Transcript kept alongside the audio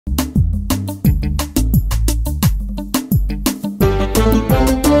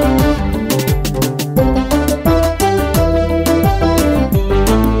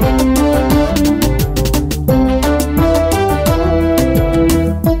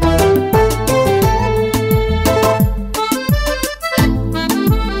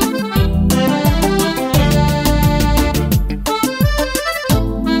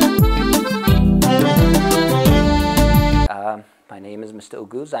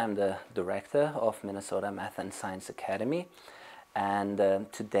I'm the director of Minnesota Math and Science Academy, and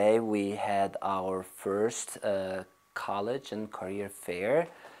today we had our first college and career fair,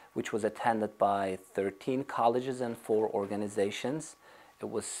 which was attended by 13 colleges and 4 organizations.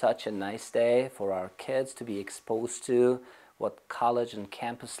 It was such a nice day for our kids to be exposed to what college and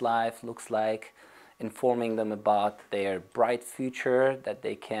campus life looks like, informing them about their bright future that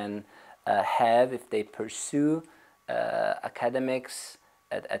they can have if they pursue academics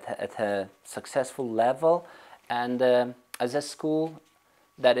at a successful level, and as a school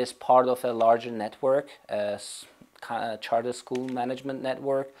that is part of a larger network, a charter school management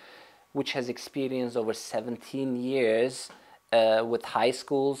network, which has experienced over 17 years with high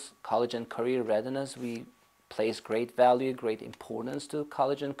schools, college and career readiness. We place great value, great importance to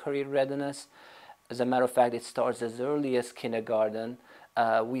college and career readiness. As a matter of fact, it starts as early as kindergarten.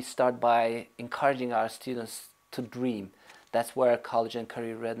 We start by encouraging our students to dream. That's where college and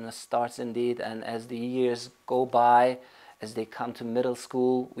career readiness starts indeed, and as the years go by, as they come to middle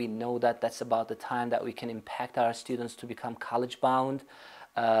school, we know that that's about the time that we can impact our students to become college bound,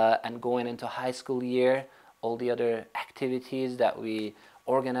 and going into high school year, all the other activities that we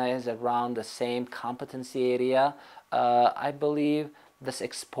organize around the same competency area. I believe this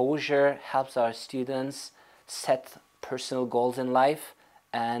exposure helps our students set personal goals in life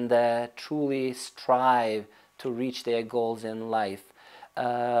and truly strive to reach their goals in life.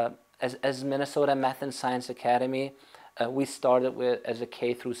 As Minnesota Math and Science Academy, we started as a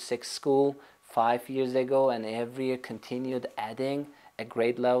K through 6 school 5 years ago, and every year continued adding a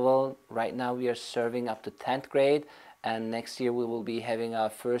grade level. Right now we are serving up to 10th grade, and next year we will be having our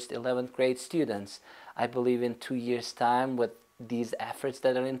first 11th grade students. I believe in 2 years' time, with these efforts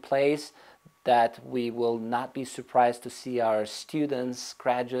that are in place, that we will not be surprised to see our students,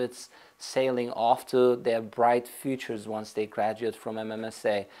 graduates, sailing off to their bright futures once they graduate from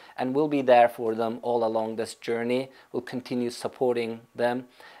MMSA. And we'll be there for them all along this journey. We'll continue supporting them.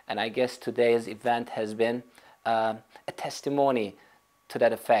 And I guess today's event has been a testimony to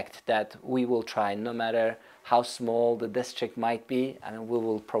that effect, that we will try, no matter how small the district might be, and we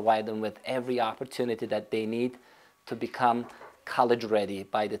will provide them with every opportunity that they need to become college ready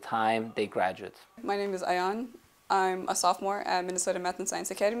by the time they graduate. My name is Ayan. I'm a sophomore at Minnesota Math and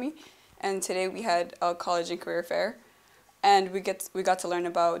Science Academy, and today we had a college and career fair, and we got to learn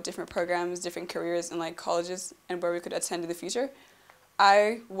about different programs, different careers in like colleges, and where we could attend in the future.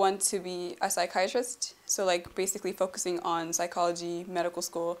 I want to be a psychiatrist, so like basically focusing on psychology, medical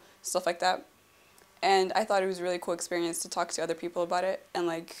school, stuff like that. And I thought it was a really cool experience to talk to other people about it and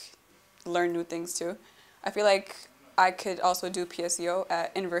like learn new things too. I feel like I could also do PSEO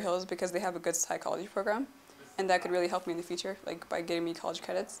at Inver Hills because they have a good psychology program, and that could really help me in the future, like by getting me college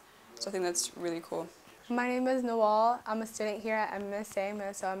credits. So I think that's really cool. My name is Nawal. I'm a student here at MMSA,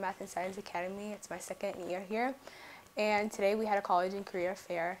 Minnesota Math and Science Academy. It's my 2nd year here. And today we had a college and career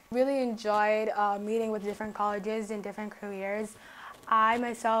fair. Really enjoyed meeting with different colleges and different careers. I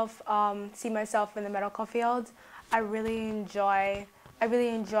myself see myself in the medical field. I really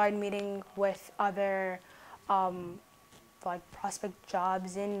enjoyed meeting with other like prospect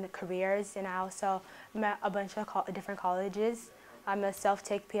jobs and careers, and I also met a bunch of different colleges. I myself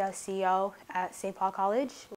take PSEO at St. Paul College.